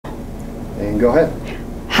And go ahead.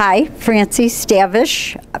 Hi, Francie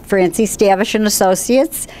Stavish, Francie Stavish and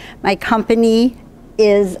Associates. My company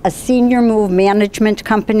is a senior move management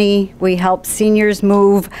company. We help seniors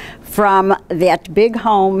move from that big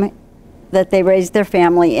home that they raised their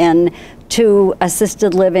family in to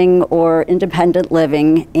assisted living or independent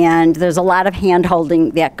living, and there's a lot of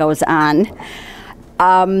hand-holding that goes on.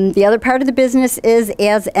 The other part of the business is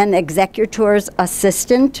as an executor's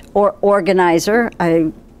assistant or organizer.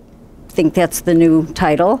 I think that's the new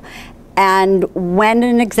title. And when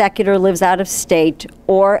an executor lives out of state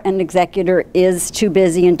or an executor is too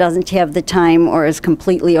busy and doesn't have the time or is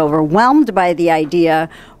completely overwhelmed by the idea,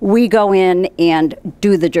 we go in and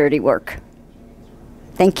do the dirty work.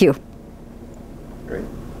 Thank you. Great.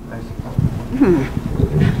 Nice.